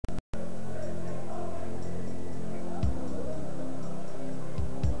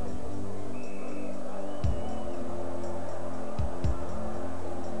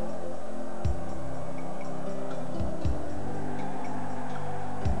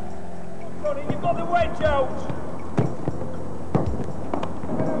Ronnie, you've got the wedge out!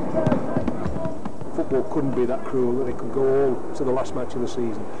 Football couldn't be that cruel that it could go all to the last match of the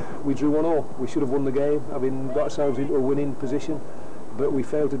season. We drew 1-1. We should have won the game, having got ourselves into a winning position, but we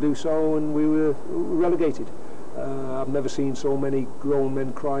failed to do so and we were relegated. I've never seen so many grown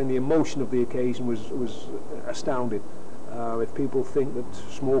men crying. The emotion of the occasion was astounding. If people think that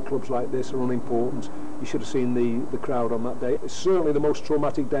small clubs like this are unimportant, you should have seen the crowd on that day. It's certainly the most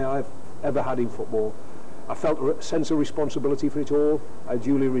traumatic day I've ever had in football. I felt a sense of responsibility for it all. I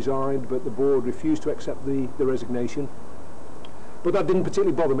duly resigned, but the board refused to accept the resignation. But that didn't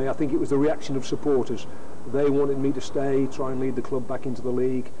particularly bother me. I think it was the reaction of supporters. They wanted me to stay, try and lead the club back into the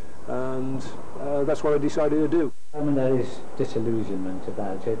league, and that's what I decided to do. I mean, there is disillusionment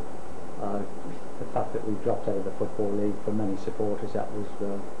about it. The fact that we dropped out of the Football League, for many supporters, that was you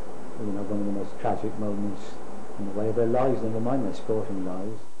know, one of the most tragic moments in the way of their lives, never mind their sporting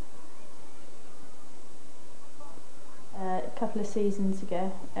lives. A couple of seasons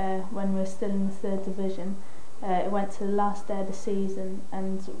ago, when we were still in the 3rd division, it went to the last day of the season,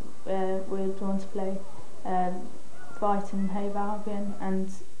 and we were drawn to play Brighton and Hove Albion,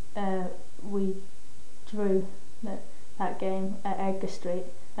 and we drew that game at Edgar Street,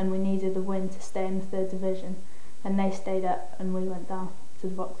 and we needed a win to stay in the 3rd division, and they stayed up and we went down to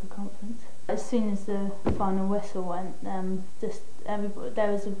the Vauxhall Conference. As soon as the final whistle went,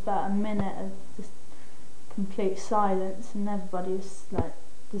 there was about a minute of just complete silence, and everybody was like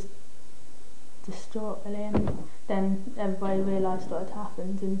just distraught really, and then everybody realised what had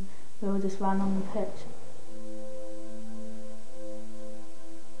happened and we all just ran on the pitch.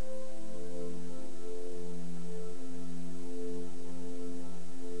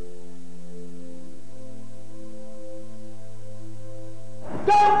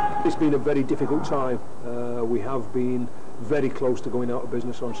 It's been a very difficult time. We have been very close to going out of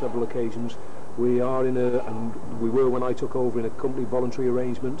business on several occasions. We are and we were when I took over, in a company voluntary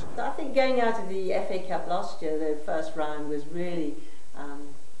arrangement. I think going out of the FA Cup last year, the first round, was really,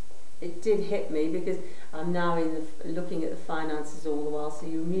 it did hit me, because I'm now looking at the finances all the while, so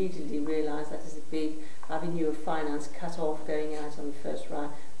you immediately realise that is a big avenue of finance cut off going out on the first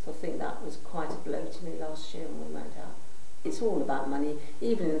round. So I think that was quite a blow to me last year when we went out. It's all about money.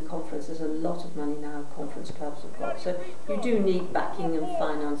 Even in the conference, there's a lot of money now conference clubs have got. So you do need backing and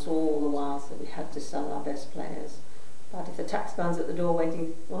finance all the while, so we had to sell our best players. But if the taxman's at the door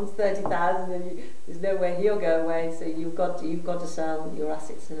waiting, wants 30,000, then there's no way he'll go away. So you've got to sell your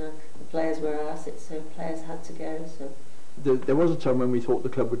assets, and the players were our assets, so players had to go. So there was a time when we thought the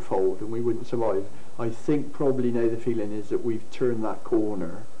club would fold and we wouldn't survive. I think probably now the feeling is that we've turned that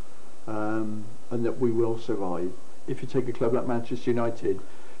corner, and that we will survive. If you take a club like Manchester United,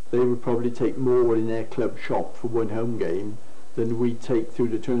 they would probably take more in their club shop for one home game than we take through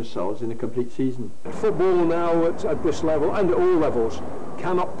the turnstiles in a complete season. Football now at this level, and at all levels,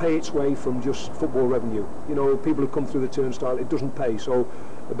 cannot pay its way from just football revenue. You know, people who come through the turnstile, it doesn't pay. So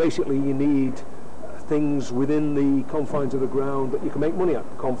basically you need things within the confines of the ground that you can make money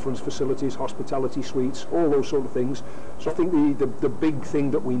at. Conference facilities, hospitality suites, all those sort of things. So I think the big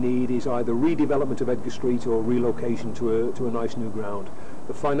thing that we need is either redevelopment of Edgar Street or relocation to a nice new ground.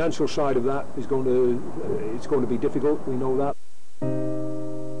 The financial side of that is going to be difficult, we know that.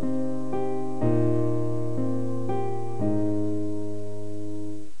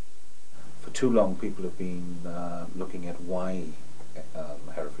 For too long people have been looking at why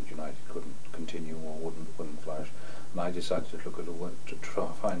Hereford United couldn't continue or wouldn't flourish, and I decided to look at a way to try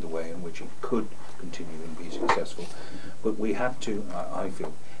to find a way in which it could continue and be successful. But we had to, I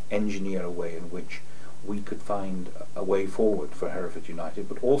feel, engineer a way in which we could find a way forward for Hereford United,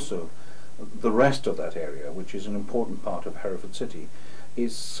 but also the rest of that area, which is an important part of Hereford City,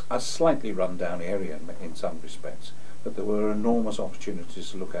 is a slightly run-down area in some respects, but there were enormous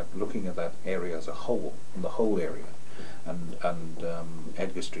opportunities to looking at that area as a whole, and the whole area. And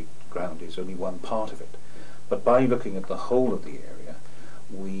Edgar Street ground is only one part of it. But by looking at the whole of the area,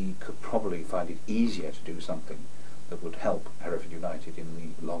 we could probably find it easier to do something that would help Hereford United in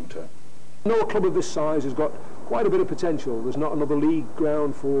the long term. No club of this size has got quite a bit of potential. There's not another league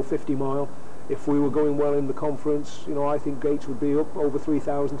ground for 50 Mile. If we were going well in the conference, you know, I think gates would be up over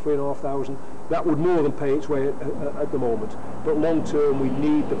 3,000, 3,500. That would more than pay its way at the moment. But long term, we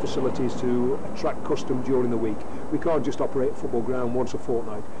need the facilities to attract custom during the week. We can't just operate a football ground once a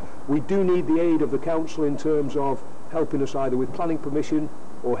fortnight. We do need the aid of the council in terms of helping us either with planning permission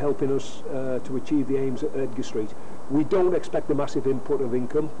or helping us to achieve the aims at Edgar Street. We don't expect a massive input of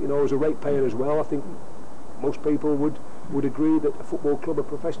income. You know, as a ratepayer as well, I think most people would would agree that a football club, a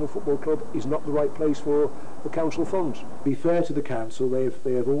professional football club, is not the right place for the council funds. Be fair to the council,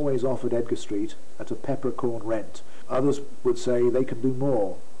 they have always offered Edgar Street at a peppercorn rent. Others would say they can do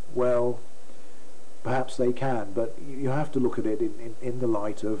more. Well, perhaps they can, but you have to look at it in the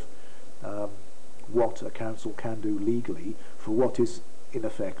light of what a council can do legally for what is in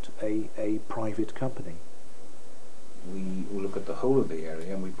effect a private company. We look at the whole of the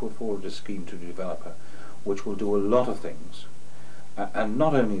area and we put forward a scheme to the developer which will do a lot of things, and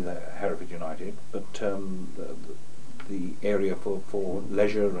not only the Hereford United, but the area for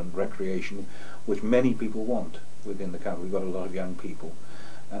leisure and recreation, which many people want within the county. We've got a lot of young people,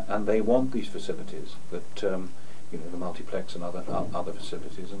 and they want these facilities, that you know, the multiplex and other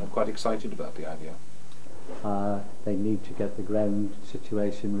facilities, and are quite excited about the idea. They need to get the ground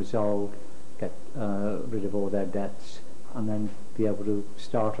situation resolved, get rid of all their debts, and then be able to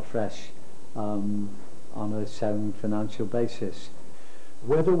start afresh on a sound financial basis.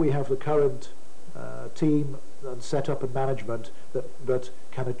 Whether we have the current team and setup and management that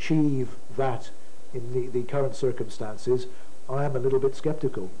can achieve that in the current circumstances, I am a little bit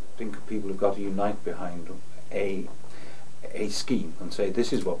sceptical. I think people have got to unite behind a scheme and say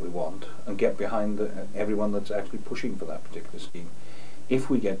this is what we want, and get behind everyone that's actually pushing for that particular scheme. If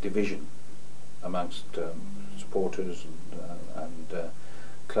we get division amongst supporters and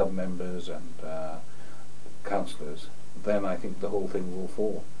club members and councillors, then I think the whole thing will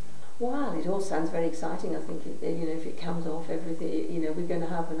fall. Well, it all sounds very exciting. I think you know, if it comes off, everything, you know, we're going to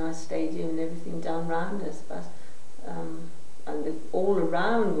have a nice stadium and everything done round us, but and all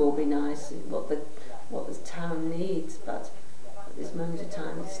around will be nice. What the town needs, but at this moment of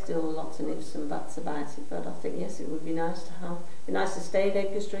time, there's still lots of ifs and buts about it. But I think yes, it would be nice to stay at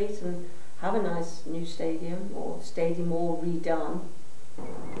Edgar Street and have a nice new stadium all redone.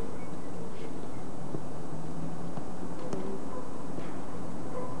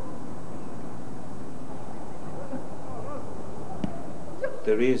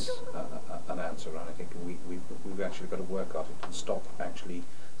 There is an answer, and I think we've actually got to work on it and stop actually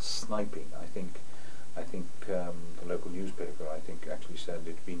sniping. I think the local newspaper, I think, actually said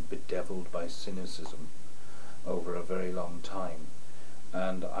it's been bedeviled by cynicism over a very long time,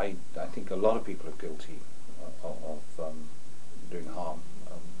 and I think a lot of people are guilty of doing harm,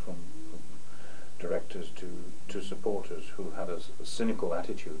 from directors to supporters who had a cynical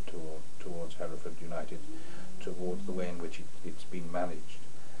attitude towards Hereford United, towards the way in which it's been managed,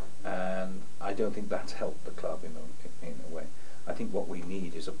 and I don't think that's helped the club in a way. I think what we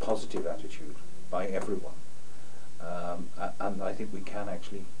need is a positive attitude by everyone, and I think we can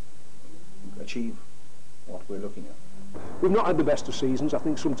actually achieve what we're looking at. We've not had the best of seasons. I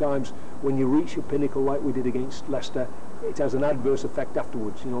think sometimes when you reach a pinnacle like we did against Leicester, it has an adverse effect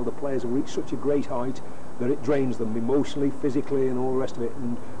afterwards. You know, the players have reached such a great height that it drains them emotionally, physically and all the rest of it,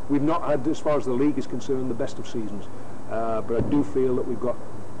 and we've not had, as far as the league is concerned, the best of seasons, but I do feel that we've got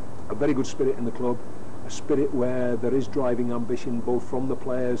a very good spirit in the club, a spirit where there is driving ambition both from the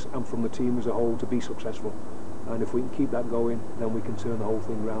players and from the team as a whole to be successful, and if we can keep that going, then we can turn the whole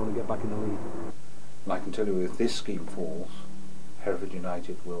thing round and get back in the league. And I can tell you, if this scheme falls, Hereford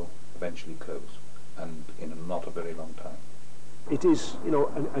United will eventually close, and in not a very long time. It is, you know,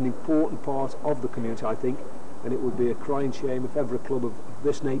 an important part of the community, I think, and it would be a crying shame if ever a club of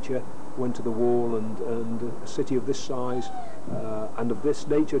this nature went to the wall, and a city of this size and of this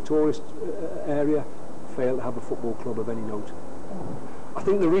nature, tourist area, failed to have a football club of any note. I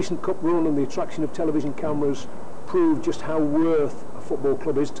think the recent cup run and the attraction of television cameras proved just how worth a football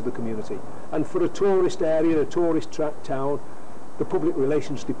club is to the community. And for a tourist area, a tourist town, the public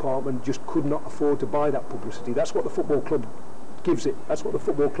relations department just could not afford to buy that publicity. That's what the football club gives it. That's what the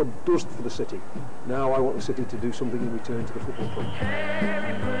football club does for the city. Now I want the city to do something in return to the football club.